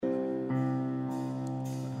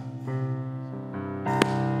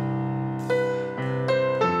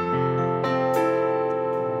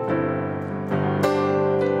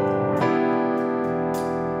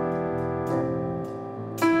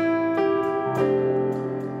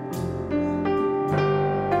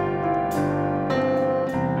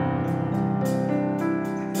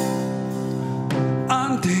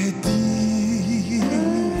Ante ti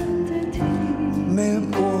me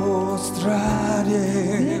postraré,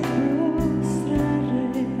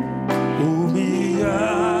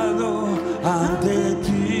 humillado ante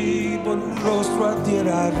ti, por rostro a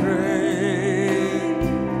tierra rey,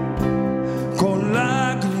 con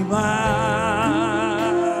lágrimas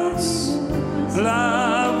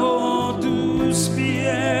lavo tus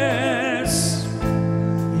pies,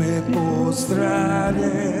 me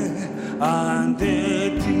postraré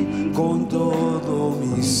ante ti con todo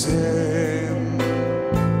mi ser,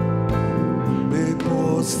 me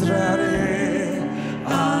postraré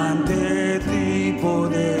ante ti,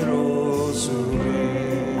 poderoso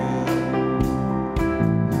Rey.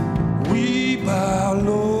 We bow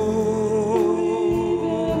low,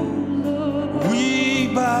 we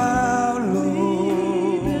bow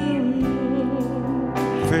low,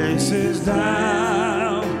 faces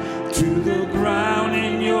down to the ground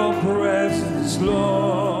in your presence,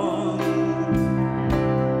 Lord.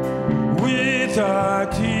 With our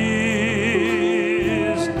tears,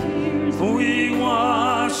 we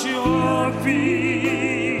wash your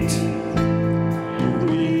feet.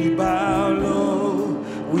 We bow low,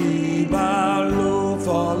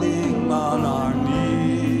 falling on our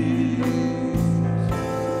knees.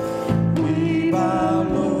 We bow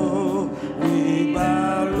low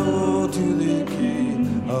to the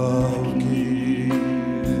King of Kings.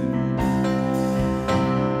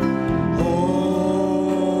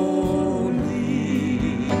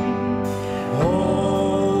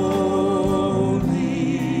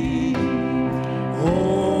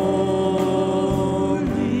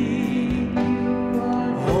 Holy,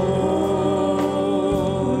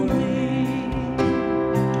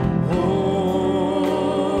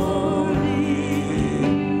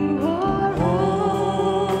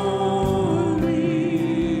 holy,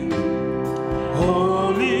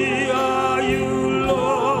 holy are you,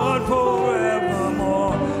 Lord,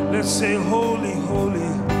 forevermore. Let's say holy, holy.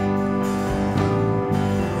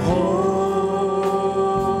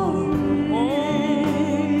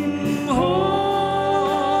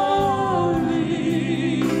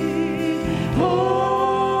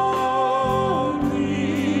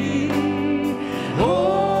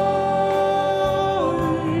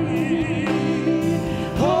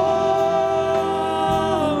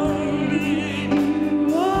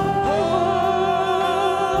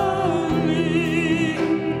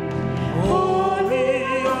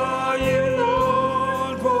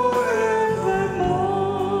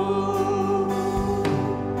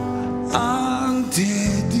 Ante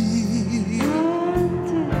ti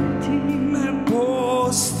me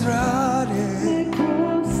postraré,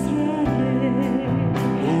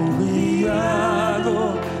 humillado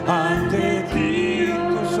ante ti,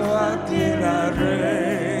 puesto a tierra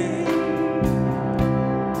rey,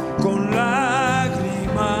 con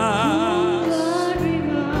lágrimas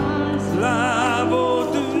lavo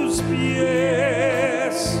tus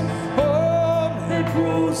pies, oh, me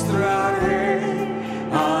postraré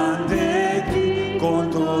ante ti con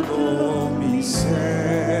todo mi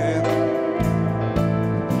ser,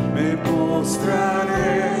 me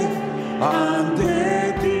postraré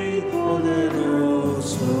ante ti,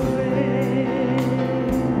 poderoso Rey.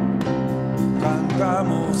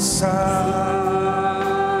 Cantamos santo,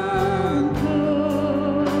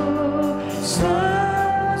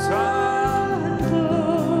 santo, santo,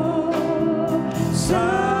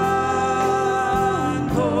 santo.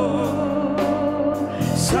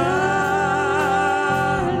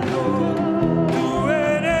 Santo,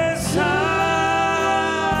 santo,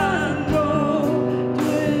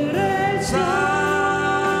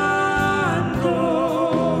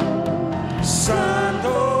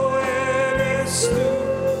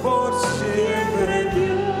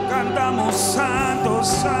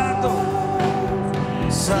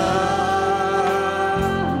 santo,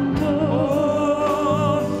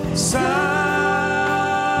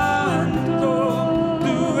 santo,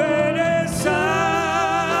 tú eres santo,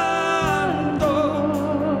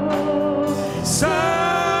 santo,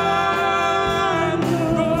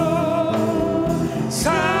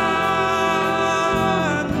 santo,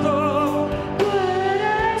 tú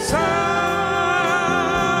eres santo.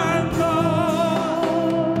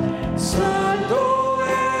 Santo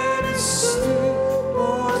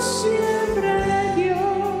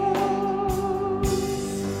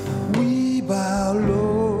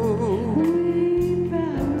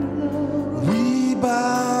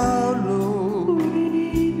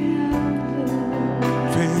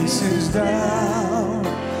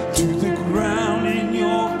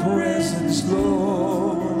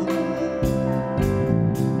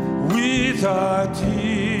our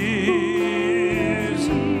tears,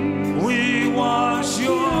 we wash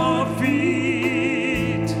your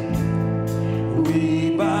feet.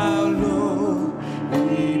 We bow low,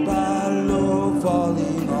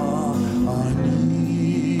 falling on our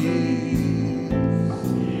knees.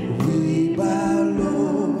 We bow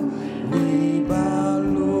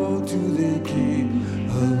low to the King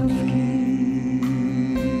of Kings.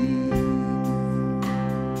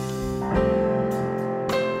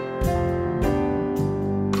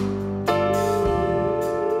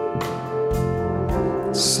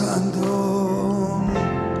 Santo.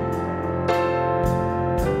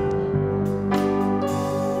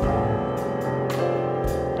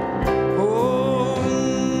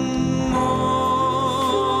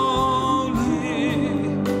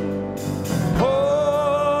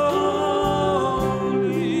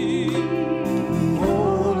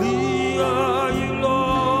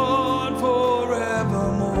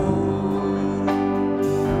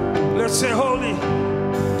 Say holy,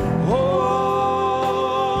 holy,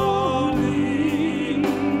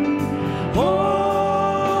 holy,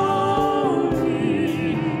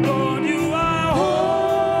 Lord, you are holy,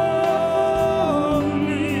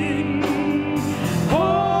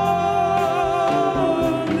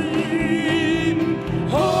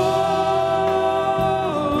 holy,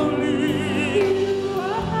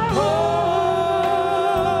 holy,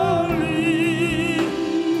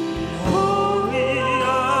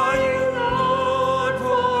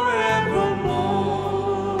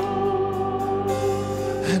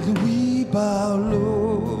 and we bow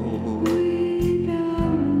low,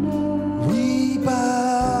 we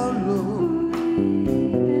bow low,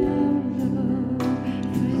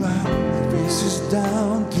 our faces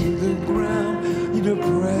down to the ground in your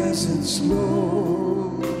presence,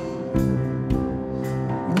 Lord.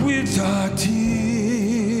 With our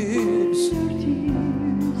tears,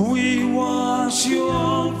 we wash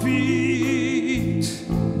your feet,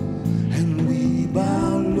 and we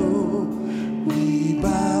bow low,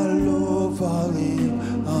 falling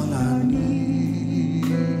on our knees.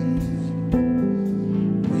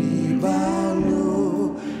 We bow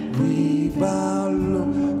low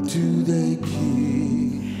to the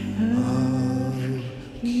King of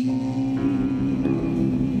Kings.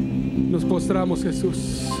 Nos postramos,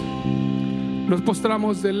 Jesús. Nos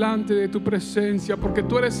postramos delante de tu presencia, porque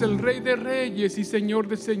tú eres el Rey de Reyes y Señor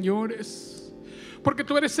de Señores. Porque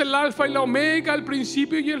tú eres el Alfa y la Omega, el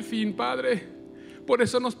principio y el fin, Padre. Por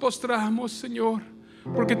eso nos postramos, Señor,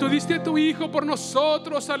 porque tú diste a tu Hijo por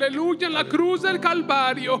nosotros, aleluya, en la cruz del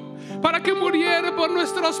Calvario, para que muriera por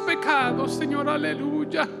nuestros pecados, Señor,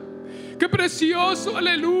 aleluya. Qué precioso,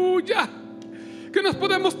 aleluya, que nos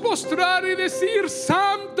podemos postrar y decir: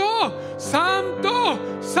 Santo, Santo,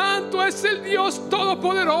 Santo es el Dios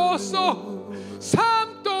Todopoderoso.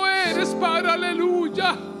 Santo eres, Padre,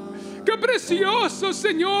 aleluya. Qué precioso,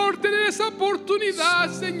 Señor, tener esa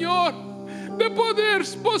oportunidad, Señor, de poder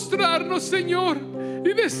postrarnos, Señor,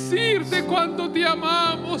 y decirte cuánto te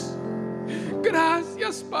amamos.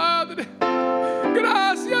 Gracias, Padre.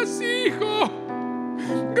 Gracias, Hijo.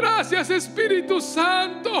 Gracias, Espíritu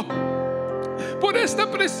Santo, por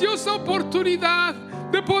esta preciosa oportunidad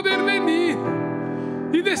de poder venir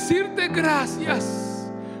y decirte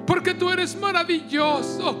gracias, porque tú eres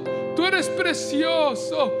maravilloso, tú eres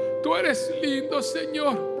precioso, tú eres lindo,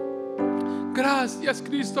 Señor. Gracias,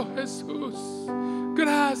 Cristo Jesús.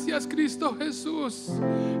 Gracias, Cristo Jesús.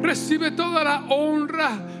 Recibe toda la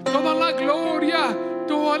honra, toda la gloria,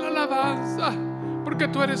 toda la alabanza, porque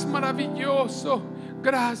tú eres maravilloso.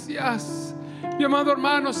 Gracias. Mi amado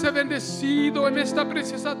hermano, sé bendecido en esta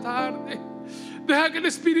preciosa tarde. Deja que el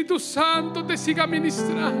Espíritu Santo te siga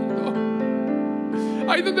ministrando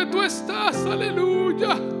ahí donde tú estás,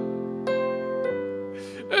 aleluya.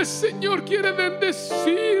 El Señor quiere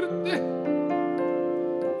bendecirte,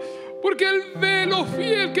 porque Él ve lo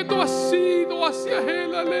fiel que tú has sido hacia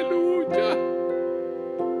Él, aleluya.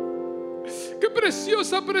 Qué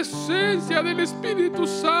preciosa presencia del Espíritu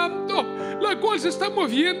Santo, la cual se está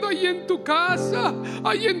moviendo ahí en tu casa,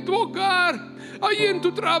 ahí en tu hogar, ahí en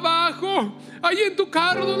tu trabajo, ahí en tu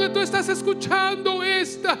carro donde tú estás escuchando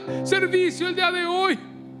este servicio el día de hoy.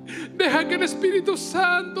 Deja que el Espíritu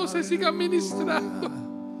Santo se siga ministrando,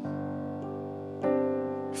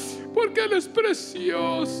 porque Él es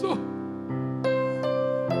precioso.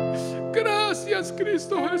 Gracias,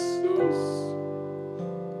 Cristo Jesús.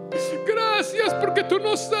 Gracias porque tú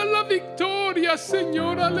nos das la victoria,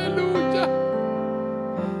 Señor, aleluya.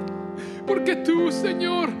 Porque tú,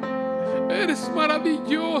 Señor, eres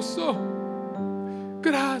maravilloso.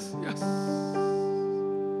 Gracias.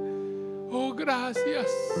 Oh,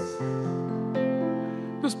 gracias.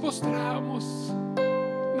 Nos postramos.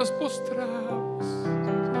 Nos postramos.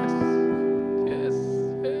 Yes,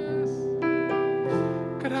 yes,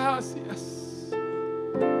 yes. Gracias.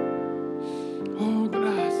 Oh,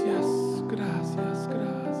 gracias, gracias,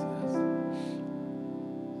 gracias.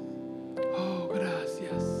 Oh,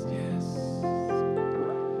 gracias. Yes.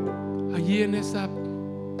 Allí en esa,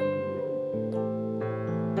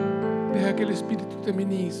 deja que el Espíritu te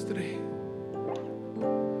ministre.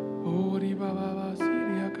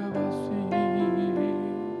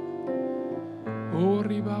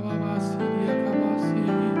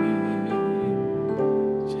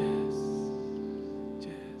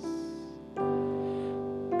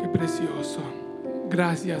 Qué precioso.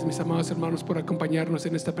 Gracias, mis amados hermanos, por acompañarnos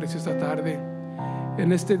en esta preciosa tarde.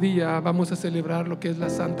 En este día vamos a celebrar lo que es la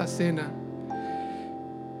Santa Cena.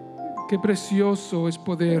 Qué precioso es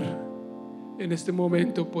poder en este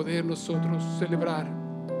momento poder nosotros celebrar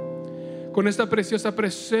con esta preciosa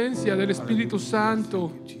presencia del Espíritu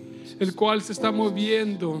Santo, el cual se está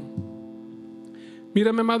moviendo.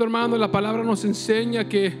 Mira, mi amado hermano, la palabra nos enseña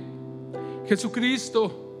que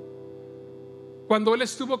Jesucristo, cuando Él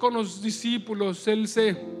estuvo con los discípulos, Él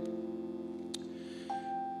se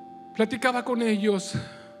platicaba con ellos,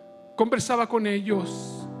 conversaba con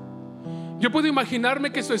ellos. Yo puedo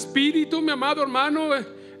imaginarme que su espíritu, mi amado hermano,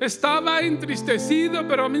 estaba entristecido,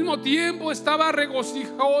 pero al mismo tiempo estaba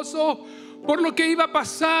regocijoso por lo que iba a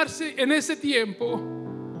pasarse en ese tiempo.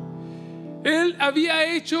 Él había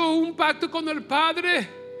hecho un pacto con el Padre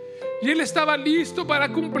y Él estaba listo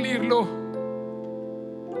para cumplirlo.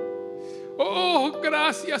 Oh,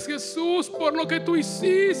 gracias, Jesús, por lo que tú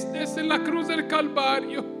hiciste en la cruz del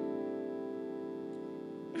Calvario.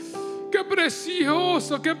 Qué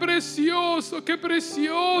precioso, qué precioso, qué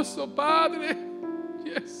precioso, Padre.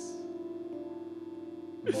 Yes.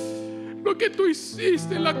 Lo que tú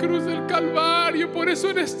hiciste en la cruz del Calvario. Por eso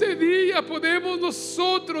en este día podemos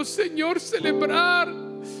nosotros, Señor, celebrar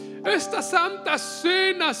esta Santa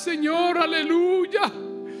Cena, Señor, aleluya,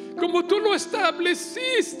 como tú lo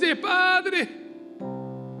estableciste, Padre,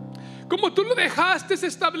 como tú lo dejaste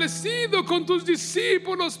establecido con tus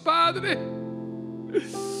discípulos, Padre.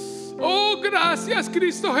 Oh, gracias,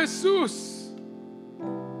 Cristo Jesús.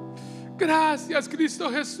 Gracias,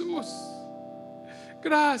 Cristo Jesús.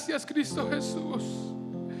 Gracias, Cristo Jesús.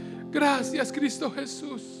 Gracias, Cristo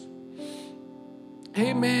Jesús.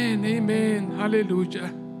 Amén, amén,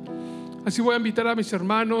 aleluya. Así voy a invitar a mis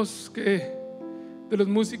hermanos de los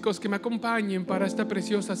músicos que me acompañen para esta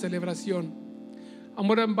preciosa celebración. I'm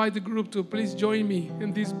going to invite the group to please join me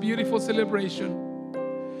in this beautiful celebration.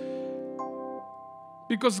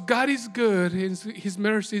 Because God is good and His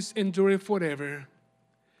mercies endure forever.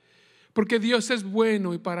 Porque Dios es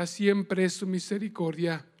bueno y para siempre es su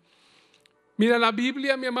misericordia. Mira, la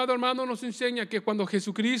Biblia, mi amado hermano, nos enseña que cuando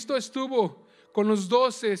Jesucristo estuvo con los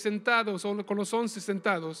 12 sentados, o con los 11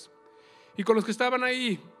 sentados, y con los que estaban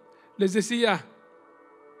ahí, les decía,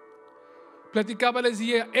 platicaba, les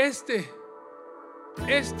decía, este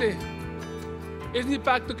es mi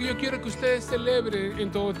pacto que yo quiero que ustedes celebren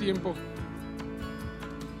en todo tiempo.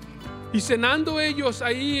 Y cenando ellos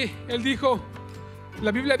ahí, Él dijo,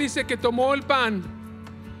 la Biblia dice que tomó el pan,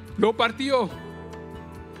 lo partió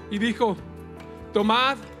y dijo,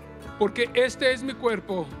 tomad, porque este es mi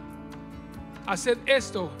cuerpo. Haced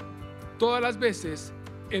esto todas las veces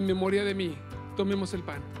en memoria de mí. Tomemos el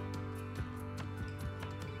pan.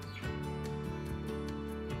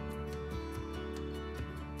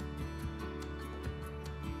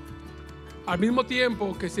 Al mismo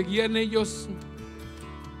tiempo que seguían ellos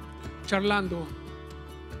charlando,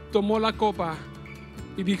 tomó la copa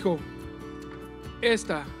y dijo,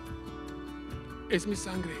 esta es mi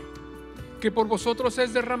sangre, que por vosotros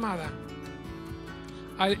es derramada.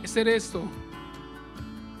 Hacer esto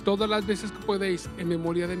todas las veces que podéis en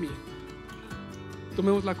memoria de mí.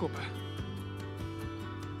 Tomemos la copa.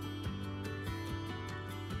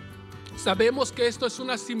 Sabemos que esto es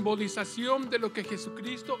una simbolización de lo que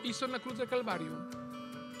Jesucristo hizo en la cruz del Calvario.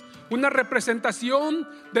 Una representación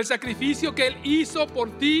del sacrificio que Él hizo por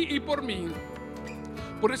ti y por mí.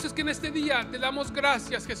 Por eso es que en este día te damos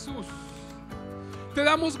gracias, Jesús. Te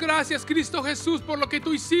damos gracias, Cristo Jesús, por lo que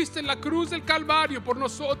tú hiciste en la cruz del Calvario por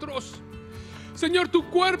nosotros. Señor, tu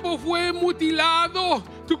cuerpo fue mutilado,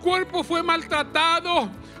 tu cuerpo fue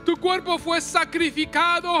maltratado, tu cuerpo fue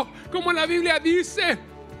sacrificado, como la Biblia dice,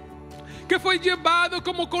 que fue llevado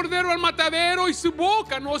como cordero al matadero y su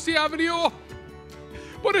boca no se abrió.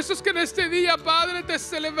 Por eso es que en este día, Padre, te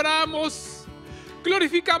celebramos.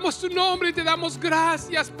 Glorificamos tu nombre y te damos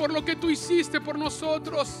gracias por lo que tú hiciste por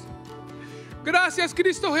nosotros. Gracias,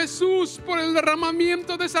 Cristo Jesús, por el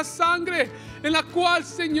derramamiento de esa sangre en la cual,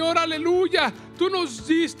 Señor, aleluya, tú nos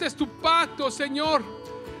diste tu pacto, Señor,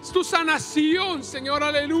 tu sanación, Señor,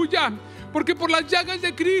 aleluya, porque por las llagas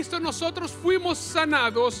de Cristo nosotros fuimos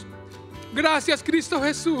sanados. Gracias, Cristo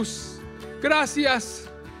Jesús. Gracias,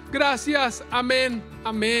 gracias. Amén,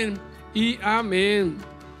 amén y amén.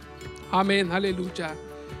 Amén, aleluya.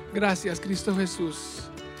 Gracias, Cristo Jesús.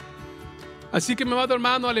 Así que, mi amado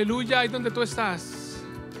hermano, aleluya, ahí donde tú estás,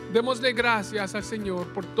 démosle gracias al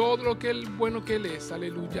Señor por todo lo que bueno que Él es,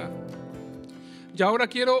 aleluya. Y ahora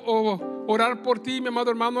quiero orar por ti, mi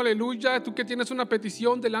amado hermano, aleluya. Tú que tienes una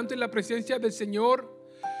petición delante de la presencia del Señor,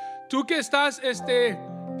 tú que estás,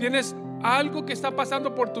 tienes algo que está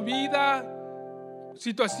pasando por tu vida,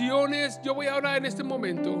 situaciones. Yo voy ahora en este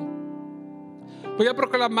momento, voy a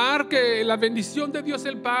proclamar que la bendición de Dios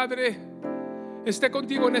el Padre esté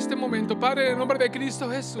contigo en este momento. Padre, en el nombre de Cristo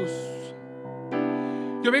Jesús,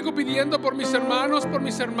 yo vengo pidiendo por mis hermanos, por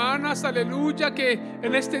mis hermanas, aleluya, que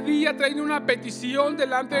en este día traen una petición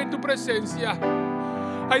delante de tu presencia.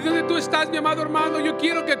 Ahí donde tú estás, mi amado hermano, yo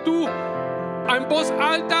quiero que tú en voz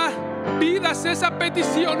alta pidas esa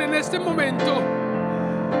petición en este momento.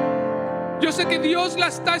 Yo sé que Dios la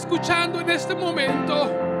está escuchando en este momento.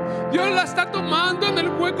 Dios la está tomando en el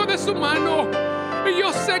hueco de su mano. Y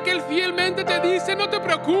yo sé que Él fielmente te dice: no te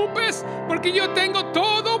preocupes, porque yo tengo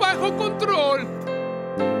todo bajo control.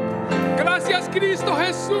 Gracias, Cristo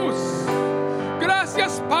Jesús.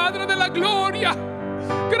 Gracias, Padre de la gloria.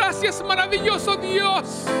 Gracias, maravilloso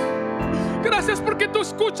Dios. Gracias porque tú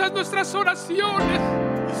escuchas nuestras oraciones.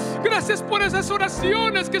 Gracias por esas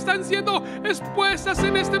oraciones que están siendo expuestas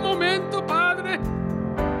en este momento, Padre.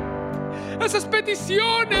 Esas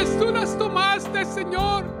peticiones tú las tomaste,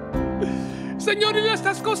 Señor. Señor, y le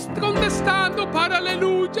estás contestando, Padre,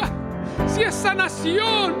 aleluya. Si es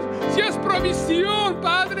sanación, si es provisión,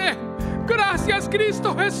 Padre. Gracias,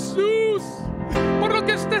 Cristo Jesús, por lo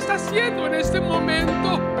que usted está haciendo en este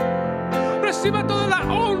momento. Reciba toda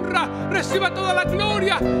la honra, reciba toda la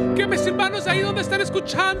gloria. Que mis hermanos ahí donde están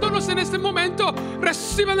escuchándonos en este momento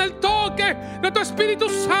reciban el toque de tu Espíritu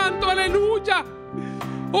Santo, aleluya.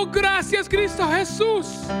 Oh, gracias, Cristo Jesús,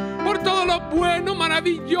 por todo lo bueno,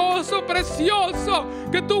 maravilloso, precioso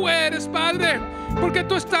que tú eres, Padre. Porque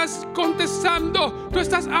tú estás contestando, tú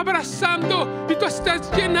estás abrazando y tú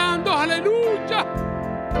estás llenando, aleluya,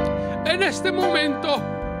 en este momento.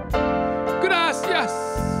 Gracias,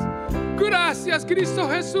 gracias, Cristo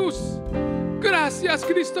Jesús. Gracias,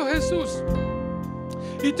 Cristo Jesús.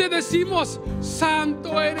 Y te decimos: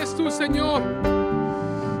 santo eres tú, Señor.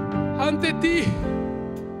 Ante ti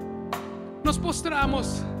nos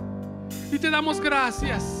postramos y te damos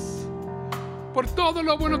gracias por todo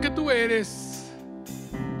lo bueno que tú eres.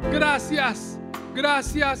 Gracias,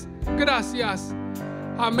 gracias, gracias.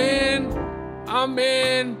 Amén,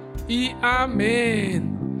 amén y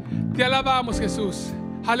amén. Te alabamos, Jesús.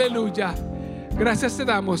 Aleluya. Gracias te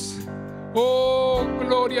damos. Oh,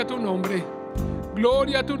 gloria a tu nombre.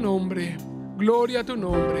 Gloria a tu nombre. Gloria a tu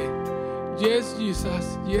nombre. Yes,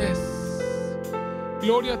 Jesus. Yes.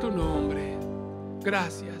 Gloria a tu nombre.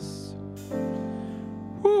 Gracias.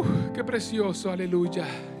 Qué precioso. Aleluya.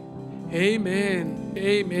 Amén.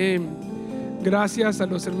 Amén. Gracias a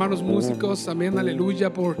los hermanos músicos. Amén.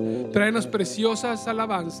 Aleluya. Por traernos preciosas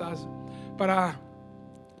alabanzas para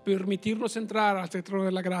permitirnos entrar al trono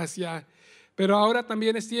de la gracia. Pero ahora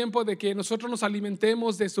también es tiempo de que nosotros nos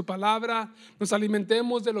alimentemos de su palabra, nos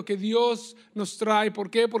alimentemos de lo que Dios nos trae. ¿Por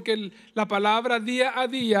qué? Porque la palabra día a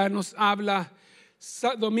día nos habla.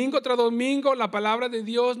 Domingo tras domingo la palabra de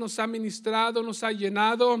Dios nos ha ministrado, nos ha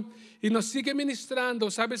llenado y nos sigue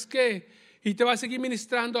ministrando. ¿Sabes qué? Y te va a seguir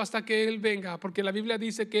ministrando hasta que Él venga, porque la Biblia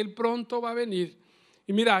dice que Él pronto va a venir.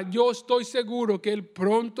 Y mira, yo estoy seguro que Él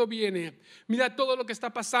pronto viene. Mira todo lo que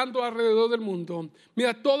está pasando alrededor del mundo.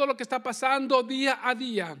 Mira todo lo que está pasando día a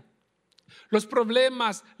día. Los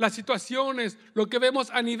problemas, las situaciones, lo que vemos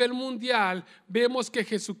a nivel mundial, vemos que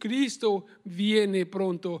Jesucristo viene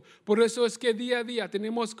pronto. Por eso es que día a día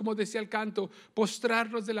tenemos, como decía el canto,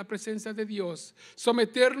 postrarnos de la presencia de Dios,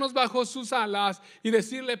 someternos bajo sus alas y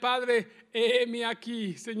decirle: Padre, heme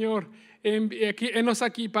aquí, Señor. Henos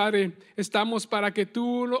aquí, Padre. Estamos para que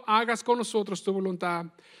tú lo hagas con nosotros tu voluntad.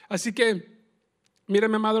 Así que mira,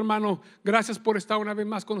 mi amado hermano, gracias por estar una vez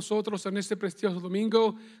más con nosotros en este precioso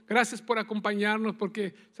domingo. Gracias por acompañarnos,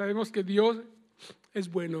 porque sabemos que Dios es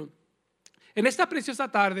bueno. En esta preciosa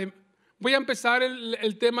tarde voy a empezar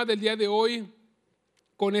el tema del día de hoy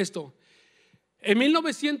con esto. En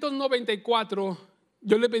 1994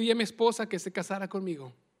 yo le pedí a mi esposa que se casara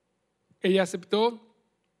conmigo. Ella aceptó.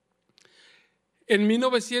 En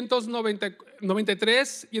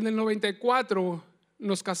 1993 y en el 94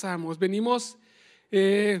 nos casamos.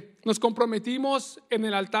 Nos comprometimos en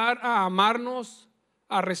el altar a amarnos,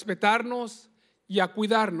 a respetarnos y a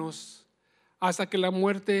cuidarnos hasta que la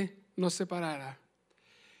muerte nos separara.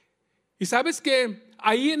 Y sabes que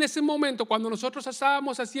ahí en ese momento, cuando nosotros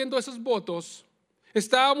estábamos haciendo esos votos,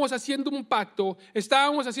 estábamos haciendo un pacto,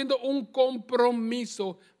 estábamos haciendo un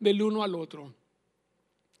compromiso del uno al otro.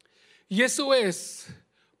 Y eso es,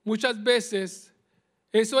 muchas veces,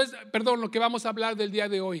 lo que vamos a hablar del día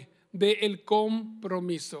de hoy, del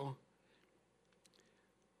compromiso.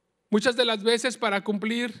 Muchas de las veces para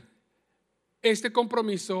cumplir este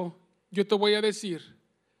compromiso, yo te voy a decir,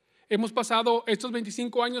 hemos pasado estos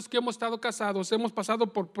 25 años que hemos estado casados, hemos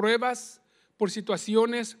pasado por pruebas, por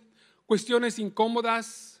situaciones, cuestiones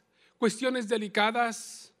incómodas, cuestiones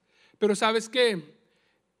delicadas, pero ¿sabes qué?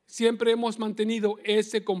 Siempre hemos mantenido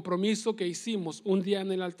ese compromiso que hicimos un día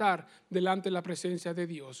en el altar delante de la presencia de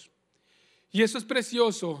Dios. Y eso es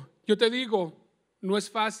precioso. Yo te digo, no es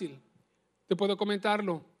fácil, te puedo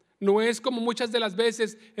comentarlo. No es como muchas de las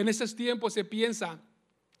veces en esos tiempos se piensa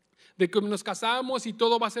de que nos casamos y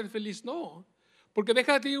todo va a ser feliz. No, porque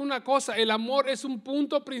déjate decir una cosa, el amor es un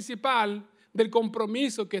punto principal del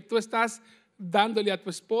compromiso que tú estás dándole a tu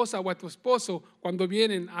esposa o a tu esposo cuando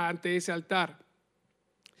vienen ante ese altar.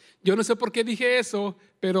 Yo no sé por qué dije eso,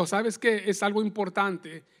 pero sabes que es algo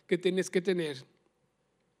importante que tienes que tener.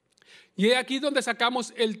 Y es aquí donde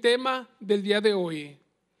sacamos el tema del día de hoy,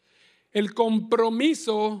 el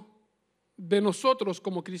compromiso de nosotros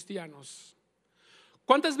como cristianos.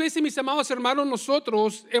 ¿Cuántas veces, mis amados hermanos,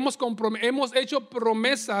 nosotros hemos hecho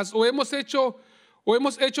promesas o hemos hecho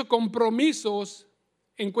compromisos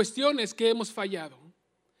en cuestiones que hemos fallado?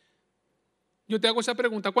 Yo te hago esa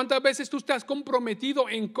pregunta. ¿Cuántas veces tú te has comprometido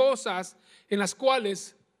en cosas en las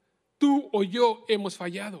cuales tú o yo hemos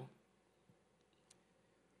fallado?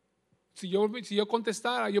 Si yo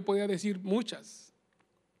contestara, yo podría decir muchas.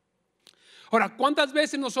 Ahora, ¿cuántas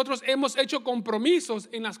veces nosotros hemos hecho compromisos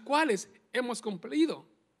en las cuales hemos cumplido?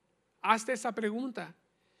 Hazte esa pregunta.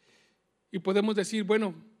 Y podemos decir,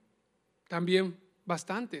 bueno, también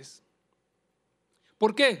bastantes.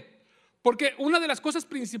 ¿Por qué? Porque una de las cosas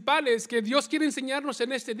principales que Dios quiere enseñarnos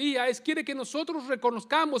en este día quiere que nosotros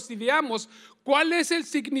reconozcamos y veamos cuál es el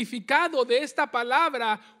significado de esta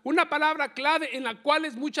palabra, una palabra clave en la cual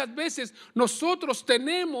muchas veces nosotros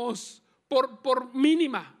tenemos por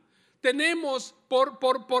mínima, tenemos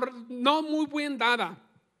por no muy bien dada,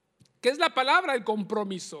 que es la palabra el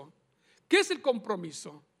compromiso. ¿Qué es el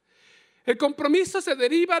compromiso? El compromiso se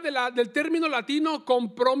deriva del término latino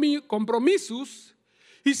compromisus,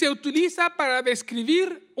 y se utiliza para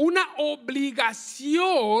describir una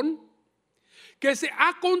obligación que se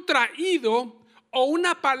ha contraído o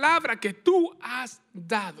una palabra que tú has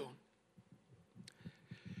dado.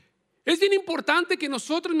 Es bien importante que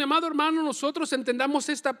nosotros, mi amado hermano, nosotros entendamos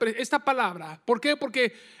esta palabra. ¿Por qué?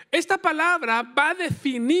 Porque esta palabra va a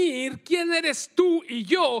definir quién eres tú y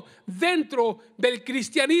yo dentro del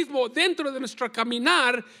cristianismo, dentro de nuestro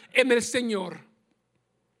caminar en el Señor.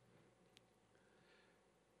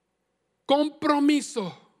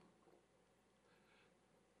 Compromiso.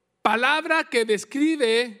 Palabra que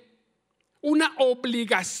describe una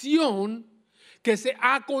obligación que se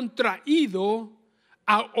ha contraído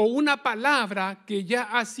o una palabra que ya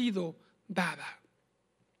ha sido dada.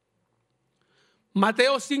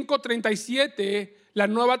 Mateo 5:37, la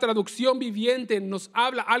Nueva Traducción Viviente, nos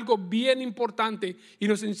habla algo bien importante y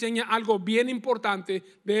nos enseña algo bien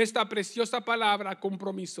importante de esta preciosa palabra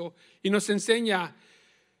compromiso. Y nos enseña: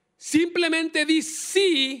 simplemente di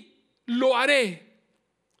sí, lo haré,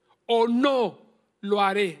 o no lo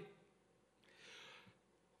haré.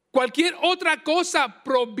 Cualquier otra cosa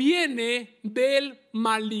proviene del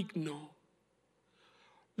maligno.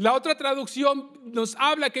 La otra traducción nos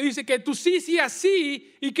habla que dice que tu sí sea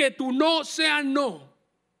sí y que tu no sea no.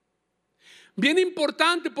 Bien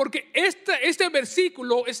importante, porque este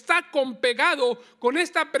versículo está compegado con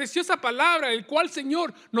esta preciosa palabra, el cual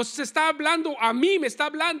Señor nos está hablando, a mí me está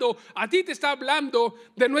hablando, a ti te está hablando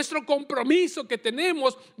de nuestro compromiso que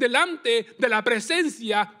tenemos delante de la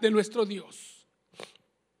presencia de nuestro Dios.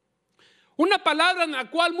 Una palabra en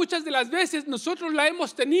la cual muchas de las veces nosotros la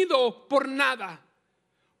hemos tenido por nada,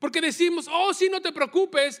 porque decimos, oh sí, no te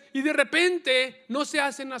preocupes, y de repente no se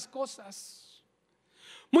hacen las cosas.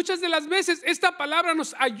 Muchas de las veces esta palabra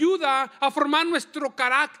nos ayuda a formar nuestro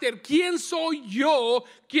carácter. ¿Quién soy yo?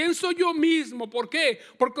 ¿Quién soy yo mismo? ¿Por qué?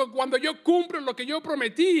 Porque cuando yo cumplo lo que yo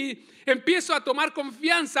prometí, empiezo a tomar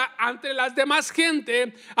confianza ante las demás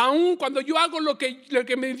gente. Aun cuando yo hago lo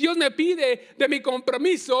que mi Dios me pide de mi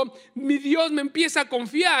compromiso, mi Dios me empieza a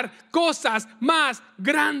confiar cosas más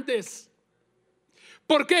grandes.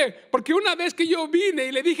 ¿Por qué? Porque una vez que yo vine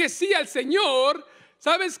y le dije sí al Señor,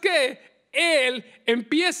 ¿sabes qué? Él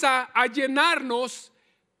empieza a llenarnos.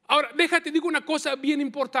 Ahora, déjate, digo una cosa bien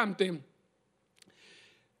importante.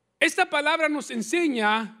 Esta palabra nos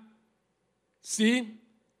enseña, ¿sí?,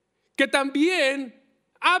 que también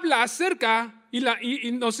habla acerca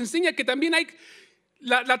y nos enseña que también hay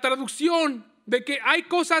la traducción de que hay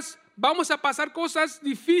cosas, vamos a pasar cosas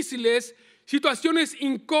difíciles, situaciones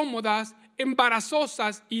incómodas,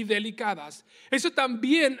 embarazosas y delicadas. Eso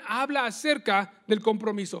también habla acerca del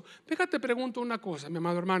compromiso. Déjate pregunto una cosa, mi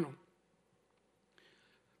amado hermano.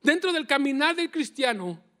 Dentro del caminar del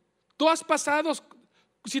cristiano, tú has pasado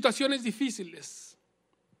situaciones difíciles.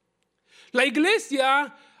 La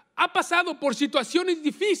iglesia ha pasado por situaciones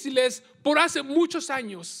difíciles por hace muchos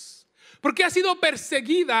años, porque ha sido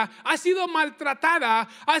perseguida, ha sido maltratada,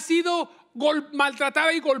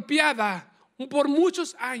 maltratada y golpeada por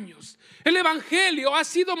muchos años. El evangelio ha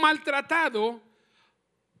sido maltratado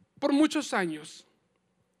por muchos años.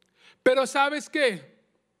 Pero ¿sabes qué?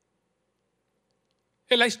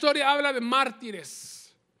 En la historia habla de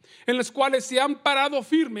mártires en los cuales se han parado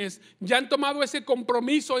firmes, ya han tomado ese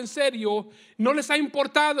compromiso en serio, no les ha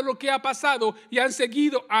importado lo que ha pasado y han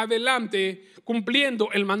seguido adelante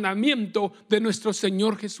cumpliendo el mandamiento de nuestro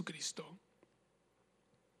Señor Jesucristo.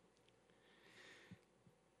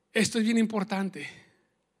 Esto es bien importante.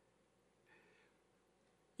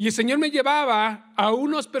 Y el Señor me llevaba a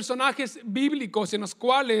unos personajes bíblicos en los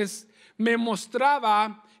cuales me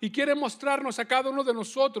mostraba y quiere mostrarnos a cada uno de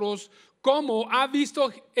nosotros cómo ha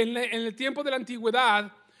visto en el tiempo de la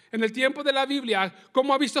antigüedad, en el tiempo de la Biblia,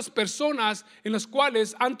 cómo ha visto a personas en las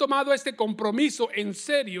cuales han tomado este compromiso en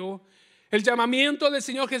serio. El llamamiento del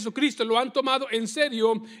Señor Jesucristo lo han tomado en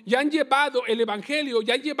serio y han llevado el evangelio,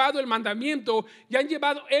 ya han llevado el mandamiento, ya han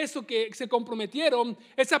llevado eso que se comprometieron,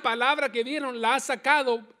 esa palabra que dieron la ha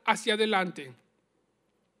sacado hacia adelante.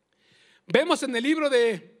 Vemos en el libro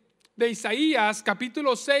de Isaías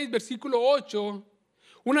capítulo 6 versículo 8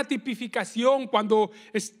 una tipificación cuando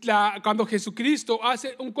Jesucristo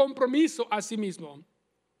hace un compromiso a sí mismo.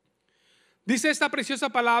 Dice esta preciosa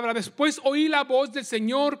palabra: después oí la voz del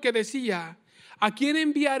Señor que decía, ¿a quién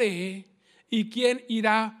enviaré y quién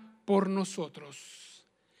irá por nosotros?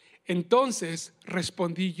 Entonces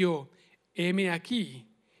respondí yo, heme aquí,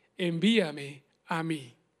 envíame a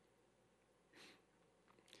mí.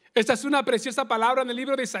 Esta es una preciosa palabra en el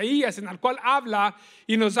libro de Isaías, en el cual habla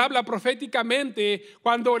y nos habla proféticamente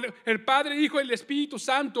cuando el Padre, Hijo y el Espíritu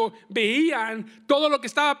Santo veían todo lo que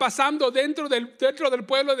estaba pasando dentro del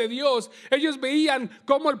pueblo de Dios. Ellos veían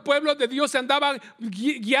cómo el pueblo de Dios se andaba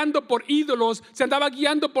guiando por ídolos, se andaba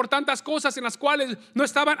guiando por tantas cosas en las cuales no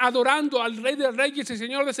estaban adorando al Rey de Reyes y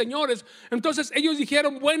Señor de Señores. Entonces ellos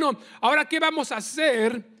dijeron, bueno, ¿ahora qué vamos a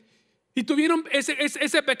hacer? Y tuvieron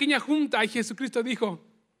esa pequeña junta y Jesucristo dijo,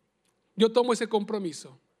 yo tomo ese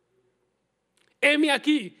compromiso. Heme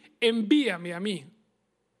aquí, envíame a mí.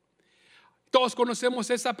 Todos conocemos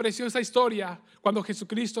esa preciosa historia cuando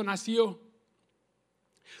Jesucristo nació.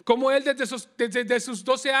 Como él desde sus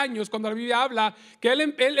 12 años, cuando la Biblia habla que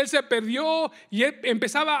él se perdió y él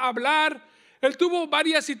empezaba a hablar. Él tuvo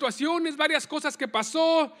varias situaciones, varias cosas que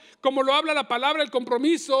pasó, como lo habla la palabra, el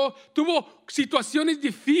compromiso. Tuvo situaciones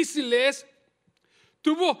difíciles,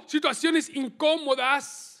 tuvo situaciones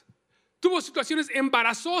incómodas. Tuvo situaciones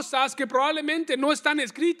embarazosas que probablemente no están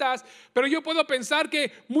escritas, pero yo puedo pensar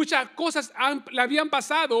que muchas cosas le habían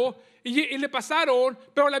pasado y le pasaron,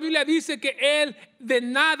 pero la Biblia dice que él de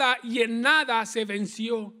nada y en nada se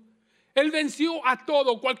venció. Él venció a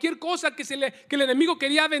todo, cualquier cosa que el enemigo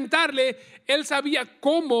quería aventarle, él sabía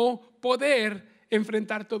cómo poder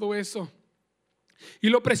enfrentar todo eso. Y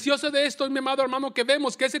lo precioso de esto, mi amado hermano, que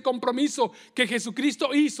vemos que ese compromiso que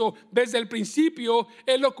Jesucristo hizo desde el principio,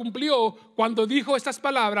 Él lo cumplió cuando dijo estas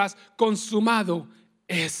palabras, consumado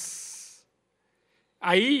es.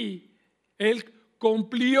 Ahí Él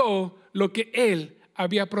cumplió lo que Él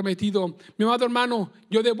había prometido. Mi amado hermano,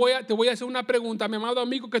 yo te voy a hacer una pregunta, mi amado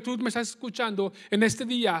amigo que tú me estás escuchando en este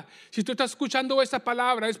día. Si tú estás escuchando esta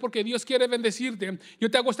palabra es porque Dios quiere bendecirte. Yo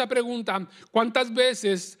te hago esta pregunta: ¿cuántas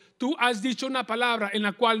veces tú has dicho una palabra en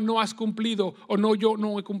la cual no has cumplido o yo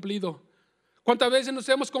no he cumplido? ¿Cuántas veces nos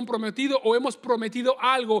hemos comprometido o hemos prometido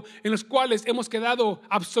algo en los cuales hemos quedado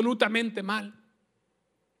absolutamente mal?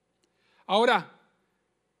 Ahora,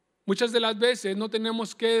 muchas de las veces no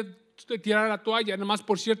tenemos que tirar la toalla nada más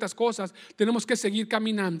por ciertas cosas. Tenemos que seguir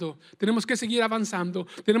caminando, tenemos que seguir avanzando,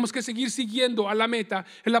 tenemos que seguir siguiendo a la meta.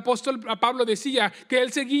 El apóstol Pablo decía que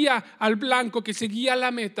él seguía al blanco, que seguía a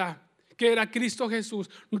la meta, que era Cristo Jesús.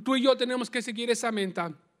 Tú y yo tenemos que seguir esa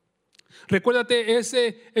meta. Recuérdate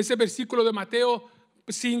ese versículo de Mateo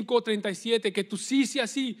 5:37, que tu sí sea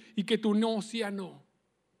sí y que tu no sea no.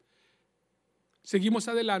 Seguimos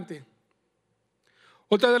adelante.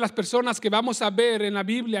 Otra de las personas que vamos a ver en la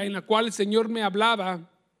Biblia, en la cual el Señor me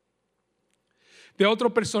hablaba de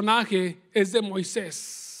otro personaje, es de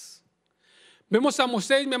Moisés. Vemos a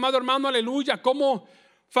Moisés, mi amado hermano, aleluya, cómo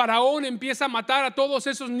Faraón empieza a matar a todos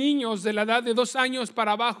esos niños de la edad de 2 años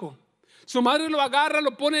para abajo. Su madre lo agarra,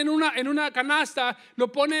 lo pone en una canasta,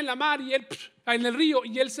 lo pone en la mar y él en el río,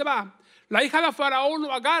 y él se va. La hija de Faraón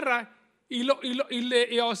lo agarra y lo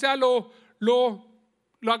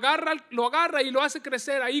agarra y lo hace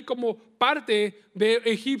crecer ahí como parte de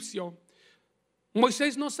egipcio.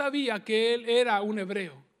 Moisés no sabía que él era un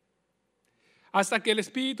hebreo hasta que el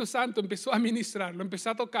Espíritu Santo empezó a ministrarlo,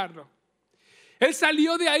 empezó a tocarlo. Él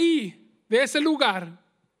salió de ahí, de ese lugar.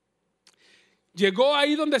 Llegó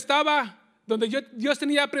ahí donde Dios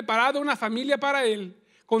tenía preparado una familia para él,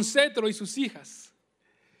 con Cetro y sus hijas.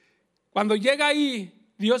 Cuando llega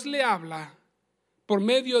ahí, Dios le habla por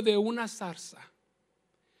medio de una zarza.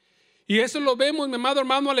 Y eso lo vemos, mi amado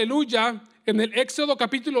hermano, aleluya, en el Éxodo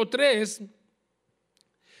capítulo 3.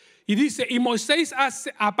 Y dice: y Moisés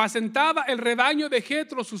apacentaba el rebaño de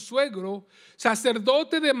Jetro, su suegro,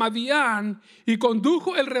 sacerdote de Madián, y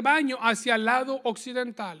condujo el rebaño hacia el lado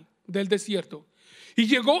occidental del desierto. Y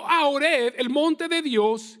llegó a Horeb, el monte de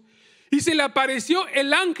Dios, y se le apareció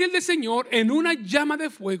el ángel del Señor en una llama de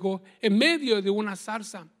fuego en medio de una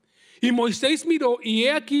zarza. Y Moisés miró, y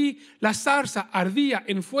he aquí la zarza ardía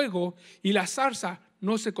en fuego, y la zarza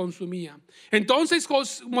no se consumía. Entonces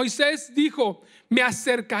Moisés dijo: me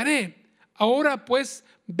acercaré ahora pues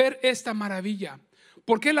ver esta maravilla.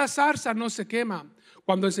 ¿Por qué la zarza no se quema?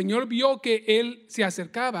 Cuando el Señor vio que él se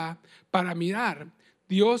acercaba para mirar,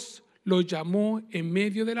 Dios lo llamó en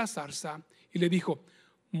medio de la zarza y le dijo: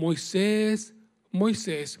 Moisés,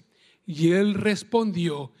 Moisés. Y él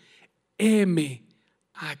respondió: heme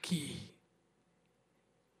aquí,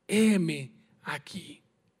 heme aquí.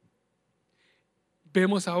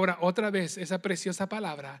 Vemos ahora otra vez esa preciosa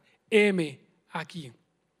palabra, heme aquí,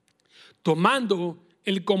 tomando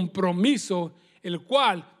el compromiso el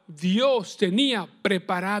cual Dios tenía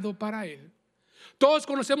preparado para él. Todos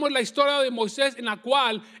conocemos la historia de Moisés, en la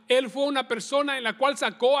cual él fue una persona en la cual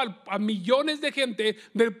sacó a millones de gente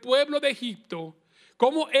del pueblo de Egipto.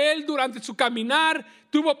 Como él durante su caminar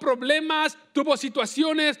tuvo problemas, tuvo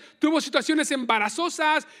situaciones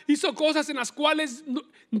embarazosas, hizo cosas en las cuales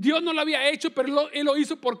Dios no lo había hecho, pero él lo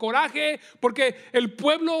hizo por coraje, porque el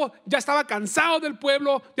pueblo ya estaba cansado del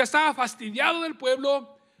pueblo, ya estaba fastidiado del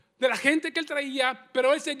pueblo, de la gente que él traía,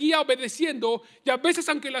 pero él seguía obedeciendo, y a veces,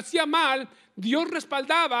 aunque lo hacía mal, Dios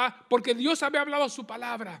respaldaba porque Dios había hablado su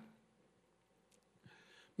palabra.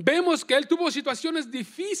 Vemos que él tuvo situaciones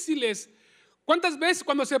difíciles. ¿Cuántas veces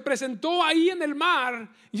cuando se presentó ahí en el mar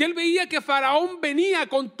y él veía que Faraón venía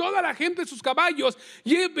con toda la gente de sus caballos,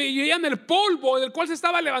 y veían el polvo del cual se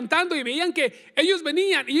estaba levantando, y veían que ellos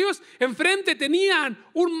venían y ellos enfrente tenían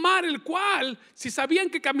un mar el cual, si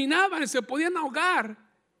sabían que caminaban, se podían ahogar?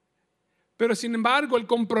 Pero sin embargo, el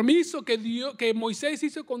compromiso que Moisés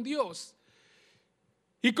hizo con Dios,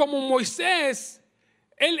 y como Moisés,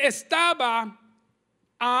 él estaba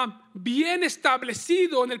bien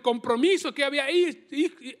establecido en el compromiso que había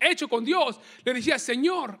hecho con Dios, le decía: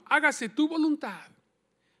 Señor, hágase tu voluntad.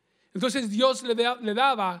 Entonces Dios le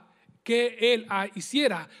daba que él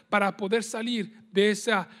hiciera para poder salir de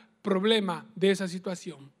ese problema, de esa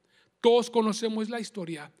situación. Todos conocemos la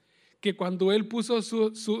historia, que cuando él puso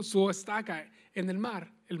su estaca en el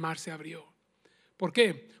mar se abrió. ¿Por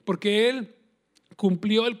qué? Porque él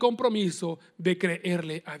cumplió el compromiso de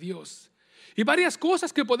creerle a Dios. Y varias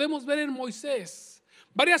cosas que podemos ver en Moisés,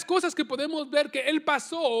 varias cosas que podemos ver que él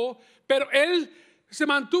pasó, pero él se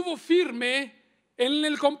mantuvo firme en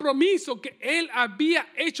el compromiso que él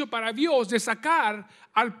había hecho para Dios de sacar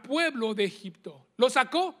al pueblo de Egipto. ¿Lo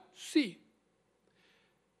sacó? Sí.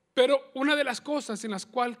 Pero una de las cosas en las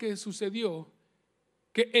cuales que sucedió,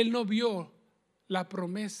 que él no vio la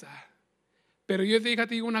promesa. Pero yo te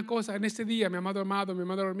digo una cosa, en este día, mi amado, mi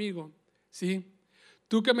amado amigo, ¿sí?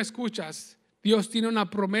 Tú que me escuchas, Dios tiene una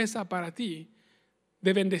promesa para ti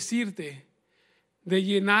de bendecirte, de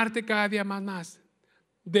llenarte cada día más,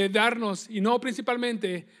 de darnos, y no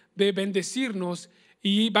principalmente de bendecirnos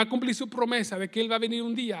y va a cumplir su promesa de que Él va a venir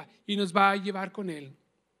un día y nos va a llevar con Él.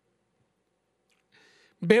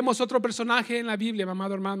 Vemos otro personaje en la Biblia, mi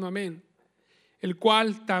amado hermano, amén, el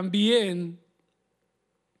cual también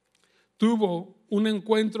tuvo un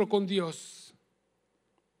encuentro con Dios.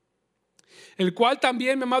 El cual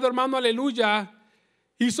también, mi amado hermano, aleluya,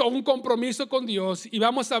 hizo un compromiso con Dios. Y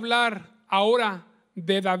vamos a hablar ahora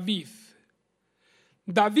de David.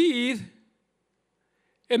 David,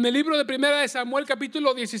 en el libro de Primera de Samuel,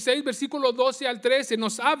 capítulo 16, versículos 12 al 13,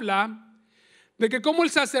 nos habla de que como el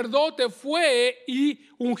sacerdote fue y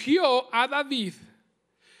ungió a David.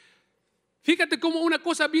 Fíjate como una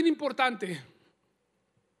cosa bien importante.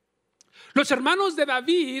 Los hermanos de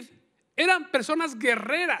David eran personas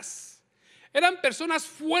guerreras, eran personas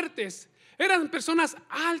fuertes, eran personas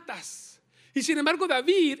altas. Y sin embargo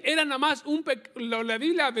David era nada más la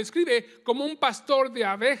Biblia describe como un pastor de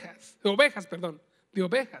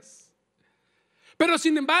ovejas. Pero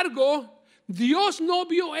sin embargo, Dios no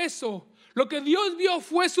vio eso. Lo que Dios vio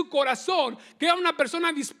fue su corazón, que era una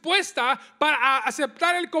persona dispuesta para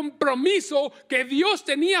aceptar el compromiso que Dios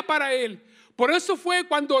tenía para él. Por eso fue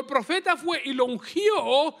cuando el profeta fue y lo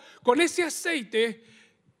ungió con ese aceite.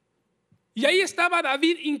 Y ahí estaba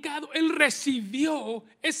David hincado. Él recibió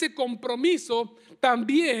ese compromiso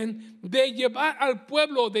también de llevar al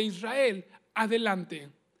pueblo de Israel adelante.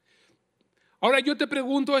 Ahora yo te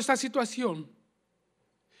pregunto esta situación.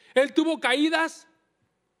 ¿Él tuvo caídas?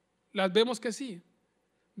 Las vemos que sí.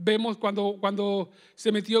 Vemos cuando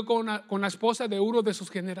se metió con la esposa de uno de sus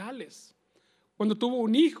generales. Cuando tuvo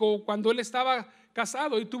un hijo, cuando él estaba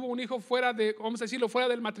casado y tuvo un hijo fuera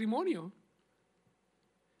del matrimonio.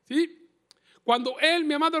 ¿Sí? Cuando él,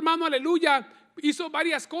 mi amado hermano, aleluya, hizo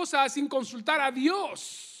varias cosas sin consultar a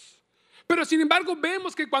Dios. Pero sin embargo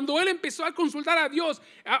vemos que cuando él empezó a consultar a Dios,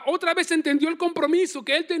 otra vez entendió el compromiso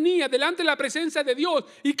que él tenía delante de la presencia de Dios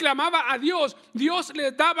y clamaba a Dios. Dios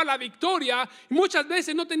le daba la victoria. Muchas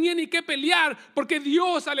veces no tenía ni que pelear porque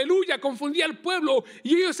Dios, aleluya, confundía al pueblo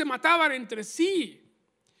y ellos se mataban entre sí.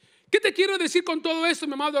 ¿Qué te quiero decir con todo esto,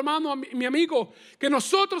 mi amado hermano, mi amigo? Que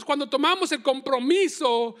nosotros cuando tomamos el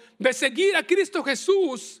compromiso de seguir a Cristo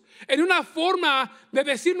Jesús en una forma de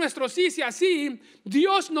decir nuestro sí, sí, así,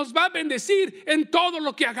 Dios nos va a bendecir en todo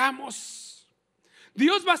lo que hagamos.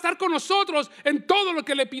 Dios va a estar con nosotros en todo lo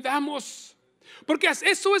que le pidamos. Porque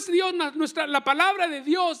eso es Dios, la palabra de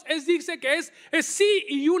Dios dice que es sí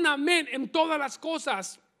y un amén en todas las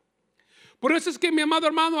cosas. Por eso es que mi amado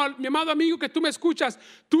hermano, mi amado amigo que tú me escuchas,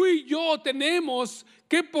 tú y yo tenemos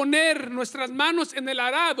que poner nuestras manos en el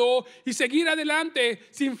arado y seguir adelante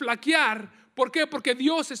sin flaquear. ¿Por qué? Porque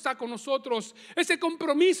Dios está con nosotros. Ese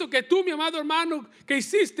compromiso que tú, mi amado hermano, que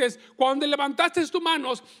hiciste cuando levantaste tus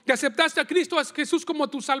manos, que aceptaste a Cristo a Jesús como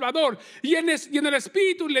tu Salvador y en el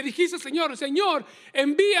Espíritu le dijiste, Señor,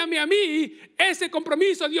 envíame a mí. Ese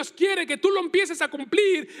compromiso Dios quiere que tú lo empieces a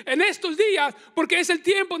cumplir en estos días, porque es el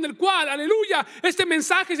tiempo en el cual, aleluya, este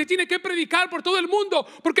mensaje se tiene que predicar por todo el mundo,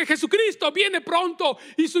 porque Jesucristo viene pronto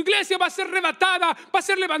y su iglesia va a ser arrebatada, va a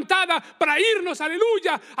ser levantada para irnos,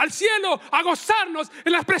 aleluya, al cielo, a gozarnos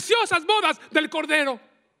en las preciosas bodas del Cordero.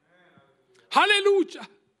 Aleluya.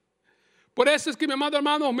 Por eso es que mi amado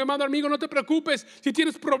hermano, mi amado amigo, no te preocupes si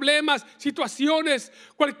tienes problemas, situaciones,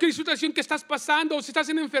 cualquier situación que estás pasando o si estás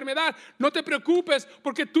en enfermedad, no te preocupes,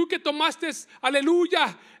 porque tú que tomaste,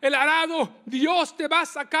 aleluya, el arado, Dios te va a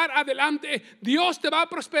sacar adelante, Dios te va a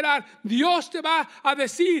prosperar, Dios te va a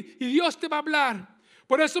decir y Dios te va a hablar.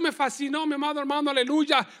 Por eso me fascinó, mi amado hermano,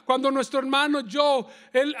 aleluya, cuando nuestro hermano Joe,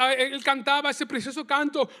 él cantaba ese precioso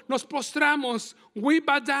canto, nos postramos, we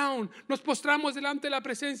bow down, nos postramos delante de la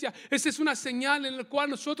presencia. Esa es una señal en la cual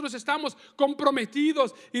nosotros estamos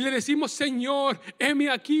comprometidos y le decimos, Señor, heme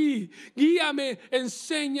aquí, guíame,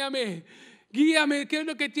 enséñame. Guíame, ¿qué es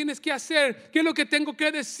lo que tienes que hacer? ¿Qué es lo que tengo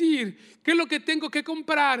que decir? ¿Qué es lo que tengo que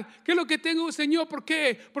comprar? ¿Qué es lo que tengo, Señor? ¿Por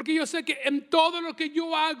qué? Porque yo sé que en todo lo que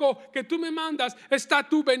yo hago, que tú me mandas, está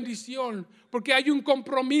tu bendición. Porque hay un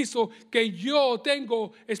compromiso que yo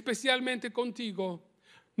tengo especialmente contigo.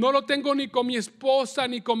 No lo tengo ni con mi esposa,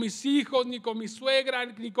 ni con mis hijos, ni con mi suegra,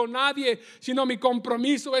 ni con nadie, sino mi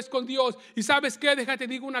compromiso es con Dios. Y ¿sabes qué? Déjate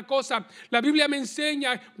digo una cosa. La Biblia me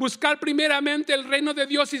enseña buscar primeramente el reino de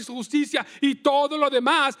Dios y su justicia, y todo lo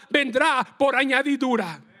demás vendrá por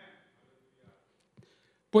añadidura.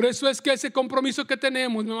 Por eso es que ese compromiso que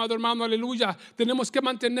tenemos, mi amado hermano, aleluya, tenemos que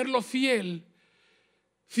mantenerlo fiel.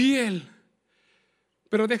 Fiel.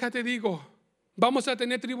 Pero déjate digo, ¿vamos a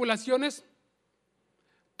tener tribulaciones?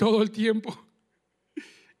 Todo el tiempo.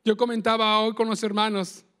 Yo comentaba hoy con los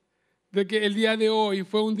hermanos de que el día de hoy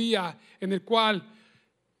fue un día en el cual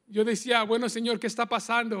yo decía, bueno, Señor, ¿qué está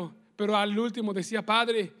pasando? pero al último decía: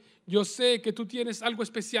 Padre, yo sé que tú tienes algo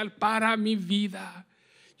especial para mi vida.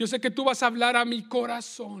 Yo sé que tú vas a hablar a mi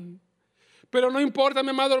corazón. Pero no importa, mi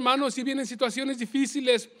amado hermano, si vienen situaciones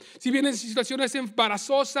difíciles, si vienen situaciones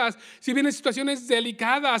embarazosas, si vienen situaciones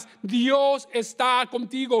delicadas, Dios está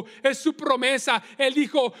contigo. Es su promesa. Él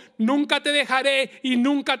dijo: nunca te dejaré y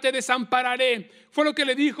nunca te desampararé. Fue lo que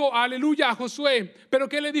le dijo, aleluya, a Josué. Pero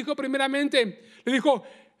 ¿qué le dijo primeramente? Le dijo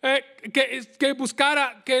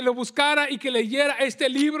que lo buscara y que leyera este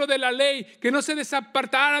libro de la ley, que no se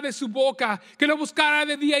desapartara de su boca, que lo buscara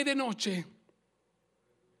de día y de noche.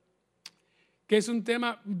 Que es un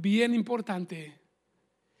tema bien importante.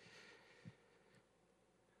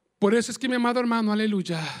 Por eso es que, mi amado hermano,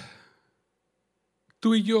 aleluya,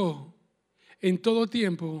 tú y yo en todo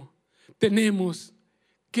tiempo tenemos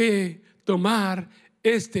que tomar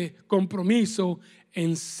este compromiso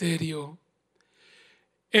en serio.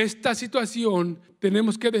 Esta situación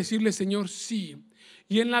tenemos que decirle: Señor, sí.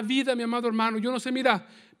 Y en la vida, mi amado hermano, yo no sé, mira,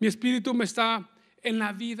 mi espíritu me está en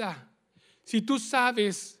la vida. Si tú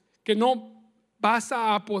sabes que no vas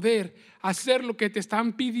a poder hacer lo que te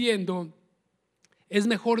están pidiendo, es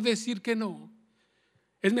mejor decir que no.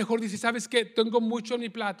 Es mejor decir: sabes que tengo mucho en mi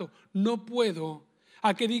plato, no puedo,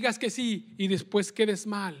 a que digas que sí y después quedes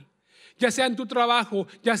mal. Ya sea en tu trabajo,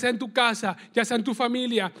 ya sea en tu casa, ya sea en tu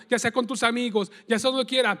familia, ya sea con tus amigos, ya sea donde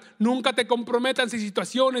quiera. Nunca te comprometas en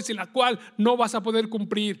situaciones en las cuales no vas a poder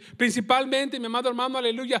cumplir. Principalmente, mi amado hermano,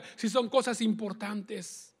 aleluya, si son cosas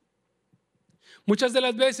importantes. Muchas de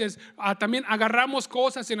las veces también agarramos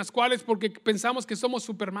cosas en las cuales, porque pensamos que somos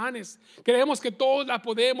supermanes, creemos que todos la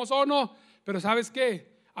podemos, o no. Pero ¿sabes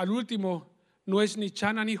qué? Al último no es ni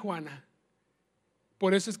Chana ni Juana.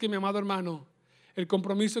 Por eso es que, mi amado hermano, el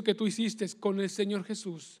compromiso que tú hiciste con el Señor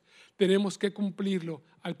Jesús, tenemos que cumplirlo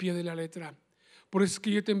al pie de la letra. Por eso es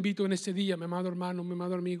que yo te invito en este día, mi amado hermano, mi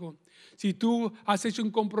amado amigo. Si tú has hecho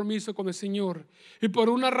un compromiso con el Señor y por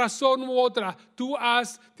una razón u otra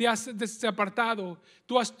te has desapartado,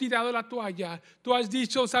 tú has tirado la toalla, tú has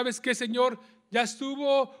dicho: ¿sabes qué, Señor? Ya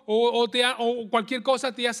estuvo, o cualquier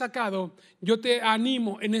cosa te ha sacado. Yo te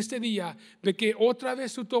animo en este día de que otra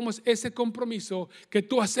vez tú tomes ese compromiso que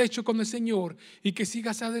tú has hecho con el Señor y que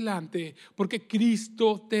sigas adelante, porque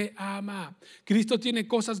Cristo te ama. Cristo tiene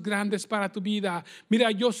cosas grandes para tu vida.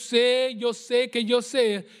 Mira, yo sé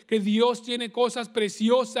que Dios tiene cosas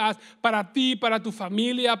preciosas para ti, para tu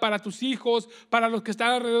familia, para tus hijos, para los que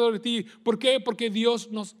están alrededor de ti. ¿Por qué? Porque Dios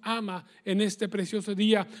nos ama en este precioso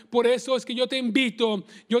día. Por eso es que yo te invito,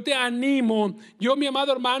 yo te animo, yo, mi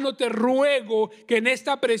amado hermano, te ruego que en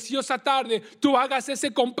esta preciosa tarde tú hagas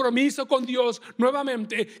ese compromiso con Dios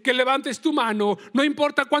nuevamente, que levantes tu mano. No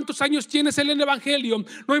importa cuántos años tienes en el evangelio,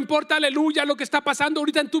 no importa, aleluya, lo que está pasando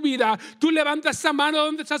ahorita en tu vida, tú levantas esa mano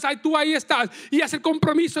donde estás, tú ahí estás, y haz el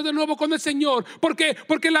compromiso de nuevo con el Señor. ¿Por qué?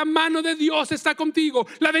 Porque la mano de Dios está contigo,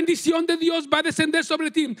 la bendición de Dios va a descender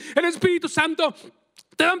sobre ti, el Espíritu Santo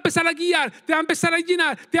te va a empezar a guiar, te va a empezar a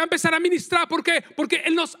llenar, te va a empezar a ministrar. ¿Por qué? Porque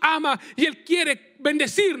Él nos ama y Él quiere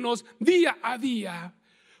bendecirnos día a día.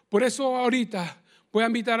 Por eso ahorita voy a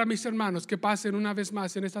invitar a mis hermanos que pasen una vez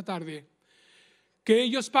más en esta tarde, que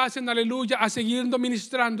ellos pasen, aleluya, a seguir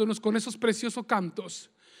ministrándonos con esos preciosos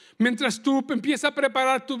cantos. Mientras tú empiezas a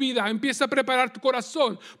preparar tu vida, empieza a preparar tu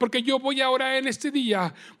corazón, porque yo voy a orar en este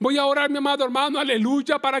día. Voy a orar, mi amado hermano,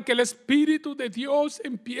 aleluya, para que el Espíritu de Dios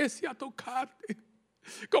empiece a tocarte,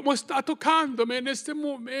 como está tocándome en este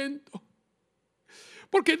momento.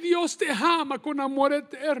 Porque Dios te ama con amor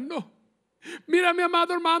eterno. Mira, mi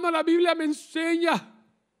amado hermano, la Biblia me enseña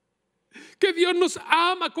que Dios nos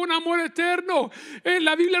ama con amor eterno.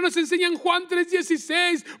 La Biblia nos enseña en Juan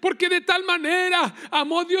 3:16, porque de tal manera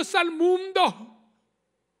amó Dios al mundo.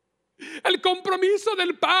 El compromiso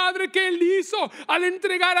del Padre que Él hizo al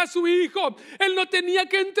entregar a su Hijo. Él no tenía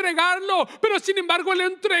que entregarlo, pero sin embargo Él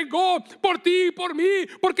entregó por ti y por mí,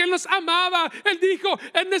 porque Él nos amaba. Él dijo: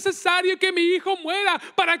 es necesario que mi Hijo muera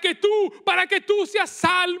para que tú seas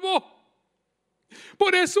salvo.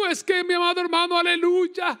 Por eso es que, mi amado hermano,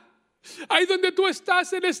 aleluya, ahí donde tú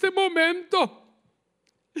estás en este momento,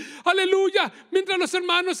 aleluya, mientras los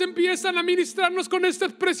hermanos empiezan a ministrarnos con este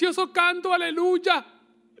precioso canto, aleluya,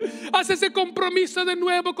 haz ese compromiso de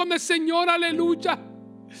nuevo con el Señor, aleluya.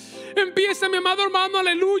 Empieza, mi amado hermano,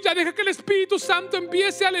 aleluya. Deja que el Espíritu Santo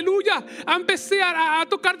empiece, aleluya, a empezar a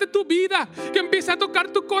tocarte tu vida, que empiece a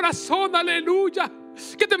tocar tu corazón, aleluya,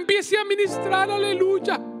 que te empiece a ministrar,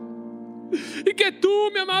 aleluya. Y que tú,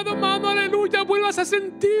 mi amado hermano, aleluya, vuelvas a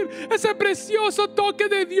sentir ese precioso toque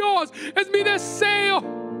de Dios. Es mi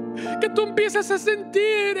deseo que tú empieces a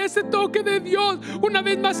sentir ese toque de Dios una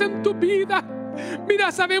vez más en tu vida.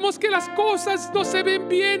 Mira, sabemos que las cosas no se ven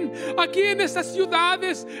bien aquí en estas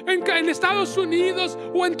ciudades, en Estados Unidos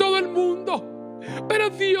o en todo el mundo. Pero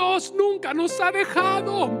Dios nunca nos ha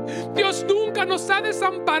dejado. Dios nunca nos ha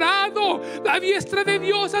desamparado. La diestra de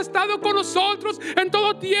Dios ha estado con nosotros en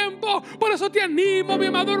todo tiempo. Por eso te animo, mi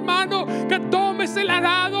amado hermano, que tomes el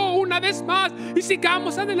arado una vez más y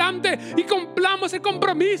sigamos adelante y cumplamos el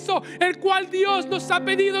compromiso el cual Dios nos ha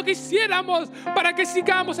pedido que hiciéramos, para que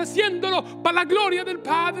sigamos haciéndolo para la gloria del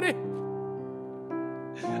Padre.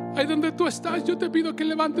 Ahí donde tú estás, yo te pido que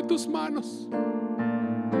levantes tus manos.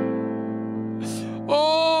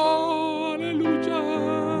 Oh, aleluya.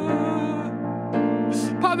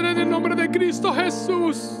 Padre, en el nombre de Cristo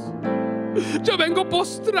Jesús, yo vengo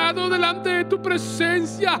postrado delante de tu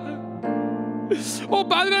presencia. Oh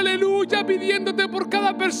Padre, aleluya, pidiéndote por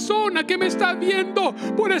cada persona que me está viendo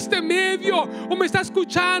por este medio o me está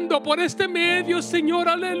escuchando por este medio, Señor,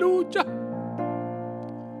 aleluya.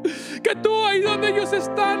 Que tú ahí donde ellos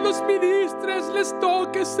están los ministres, les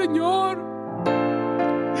toques, Señor.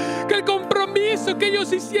 Que el compromiso que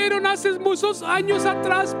ellos hicieron hace muchos años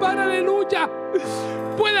atrás, Padre, aleluya,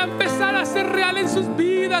 pueda empezar a ser real en sus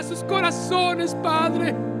vidas, sus corazones,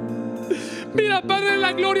 Padre. Mira, Padre de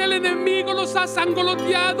la gloria, el enemigo los ha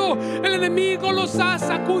sangoloteado, el enemigo los ha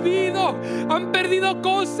sacudido. Han perdido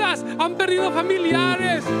cosas, han perdido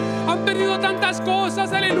familiares, han perdido tantas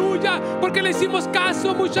cosas, aleluya, porque le hicimos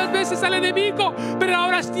caso muchas veces al enemigo. Pero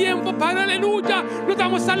ahora es tiempo, Padre, aleluya. Nos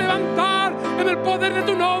vamos a levantar en el poder de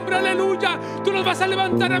tu nombre, aleluya. Tú nos vas a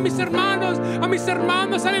levantar a mis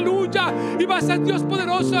hermanos, aleluya. Y vas a, Dios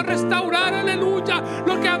poderoso, a restaurar, aleluya,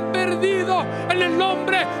 lo que han perdido en el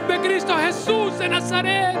nombre de Cristo Jesús de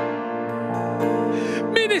Nazaret.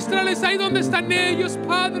 Ministrales ahí donde están ellos,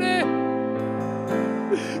 Padre.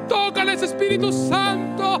 Tócales, Espíritu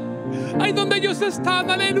Santo, ahí donde ellos están,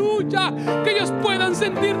 aleluya. Que ellos puedan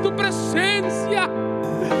sentir tu presencia.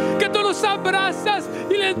 Que tú los abrazas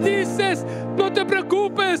y les dices: no te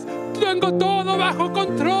preocupes, tengo todo bajo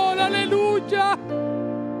control, aleluya.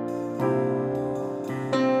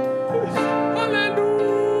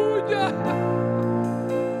 Aleluya.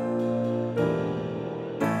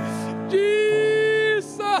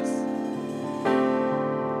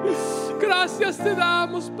 Gracias te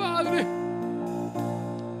damos, Padre.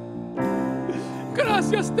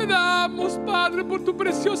 Gracias te damos, Padre, por tu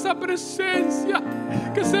preciosa presencia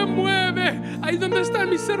que se mueve ahí donde están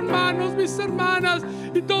mis hermanos, mis hermanas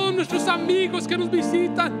y todos nuestros amigos que nos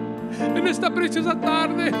visitan en esta preciosa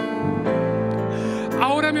tarde.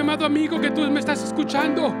 Ahora, mi amado amigo, que tú me estás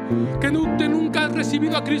escuchando, que nunca has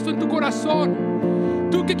recibido a Cristo en tu corazón,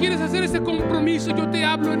 tú que quieres hacer ese compromiso, yo te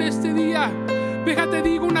hablo en este día. Déjate,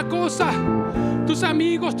 digo una cosa: tus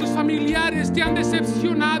amigos, tus familiares te han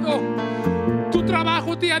decepcionado, tu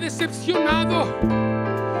trabajo te ha decepcionado,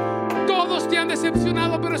 todos te han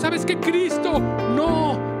decepcionado, pero sabes que Cristo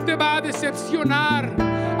no te va a decepcionar.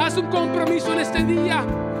 Haz un compromiso en este día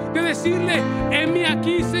de decirle: heme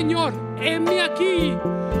aquí, Señor, heme aquí.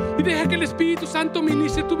 Y deja que el Espíritu Santo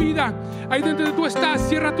ministre tu vida. Ahí donde tú estás,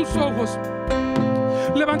 cierra tus ojos,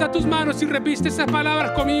 levanta tus manos y repite esas palabras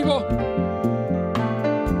conmigo.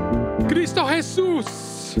 Cristo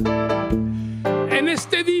Jesús, en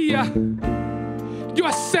este día yo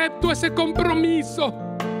acepto ese compromiso.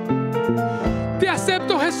 Te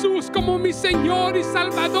acepto, Jesús, como mi Señor y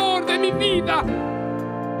Salvador de mi vida.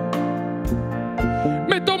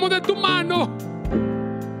 Me tomo de tu mano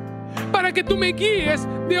para que tú me guíes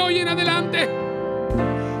de hoy en adelante.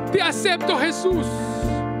 Te acepto, Jesús.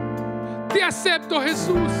 Te acepto,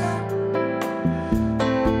 Jesús.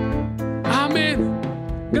 Amén.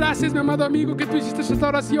 Gracias, mi amado amigo, que tú hiciste esta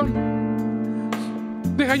oración.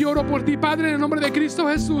 Deja, yo oro por ti, Padre, en el nombre de Cristo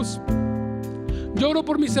Jesús. Yo oro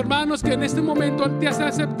por mis hermanos que en este momento te has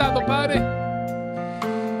aceptado, Padre.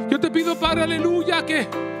 Yo te pido, Padre, aleluya, que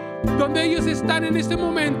donde ellos están en este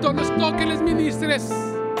momento, los toques, les ministres,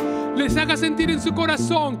 les haga sentir en su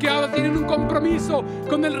corazón que ahora tienen un compromiso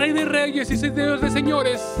con el Rey de Reyes y Señor de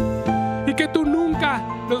Señores, y que tú nunca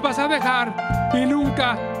los vas a dejar y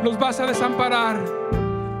nunca los vas a desamparar.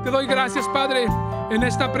 Te doy gracias, Padre, en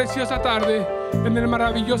esta preciosa tarde, en el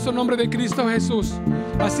maravilloso nombre de Cristo Jesús.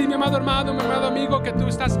 Así, mi amado hermano, mi amado amigo, que tú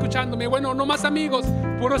estás escuchándome, bueno, no más amigos,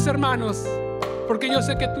 puros hermanos, porque yo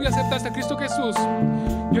sé que tú ya aceptaste a Cristo Jesús.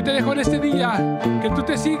 Yo te dejo en este día que tú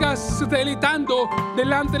te sigas deleitando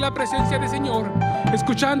delante de la presencia del Señor,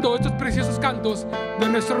 escuchando estos preciosos cantos de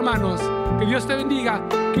nuestros hermanos. Que Dios te bendiga,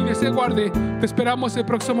 que Dios te guarde. Te esperamos el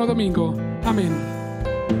próximo domingo. Amén.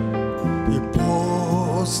 Y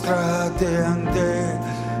póstrate ante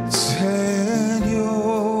el Señor,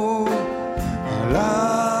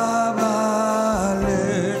 alaba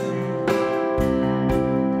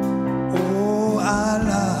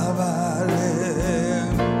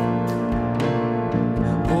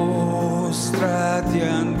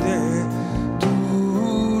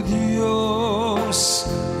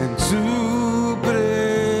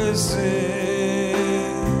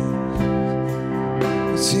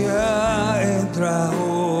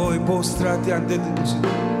Póstrate ante el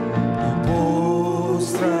Señor.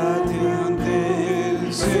 Póstrate ante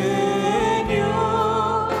el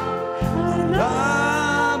Señor.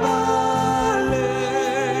 Alábale.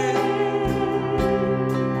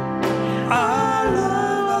 Alábale.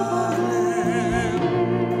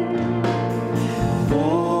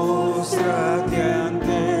 Póstrate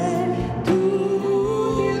ante tu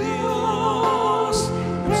Dios,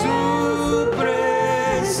 en su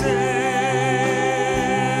presencia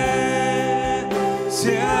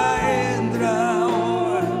entra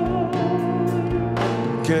ahora,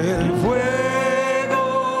 que el fuego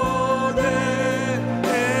del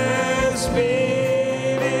Espíritu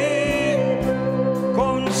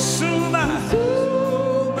consuma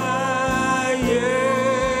y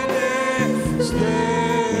llene este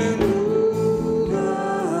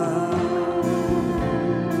lugar.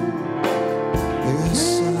 Es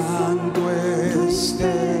santo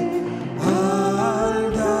este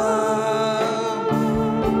altar.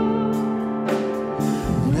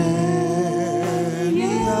 Ven y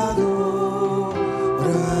adórale.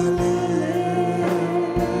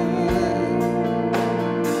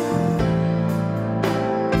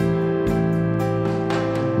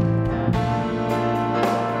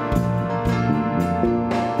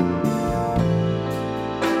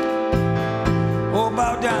 Oh,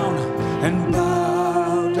 bow down and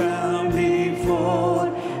bow down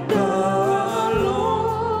before the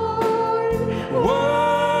Lord.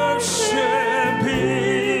 Worship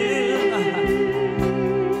Him.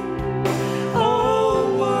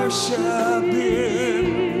 Oh, worship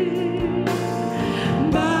Him.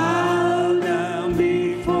 Bow down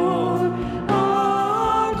before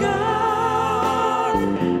our God.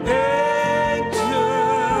 Enter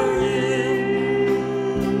in.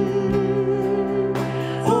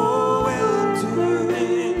 Oh, enter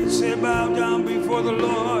in. Say, bow down before the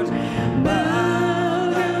Lord.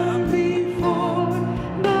 Bow down before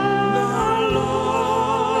the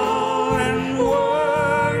Lord and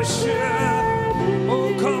worship.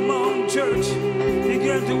 Oh, come on, church.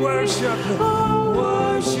 Begin to worship.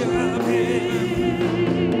 Worship Him.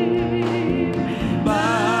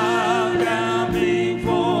 Bow down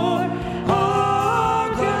before our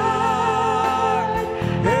God.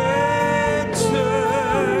 Enter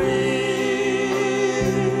in.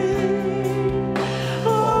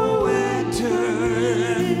 Oh,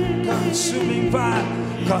 enter in. Consuming fire.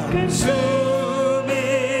 Consuming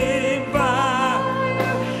fire.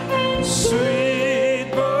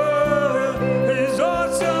 Sweet birth, His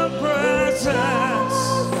awesome presence.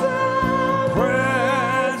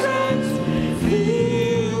 Presence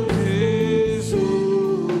fill this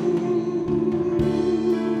room.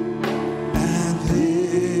 And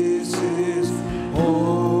this is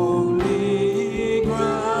holy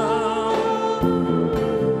ground.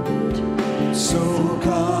 So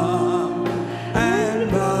come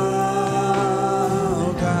and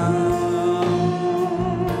bow down.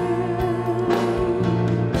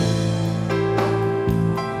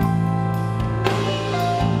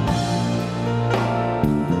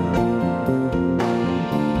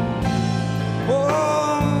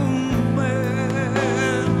 Oh,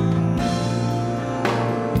 man.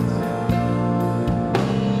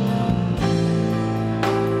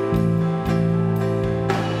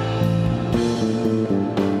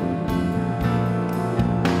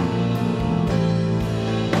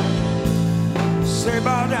 Say,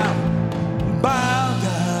 bow down, bow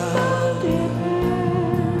down,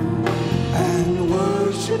 and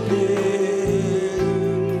worship Him.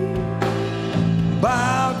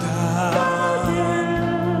 Bow down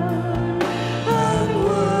and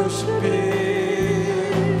worship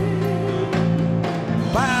Him.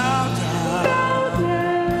 Bow down,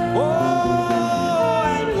 oh,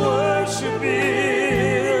 and worship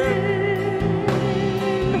Him.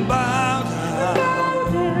 Bow down,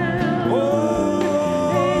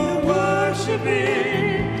 oh, worship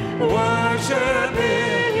Him, worship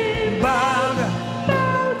Him. Bow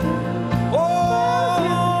down,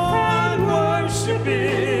 oh, and worship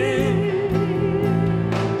Him.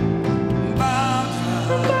 Bow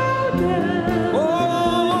down, oh,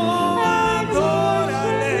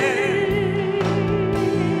 adórale.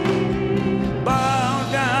 Bow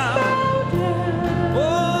down,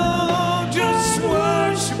 oh, just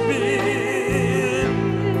worship Him.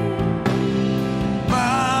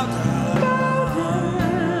 Bow down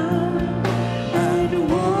and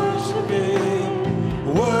worship Him.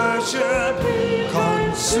 Worship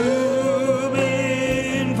consuming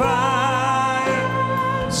fire,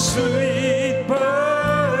 sweet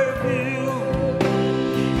perfume.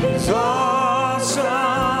 His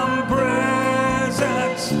awesome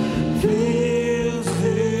presence fills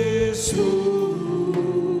this room.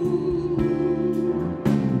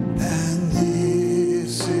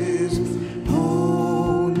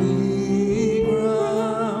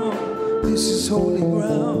 holy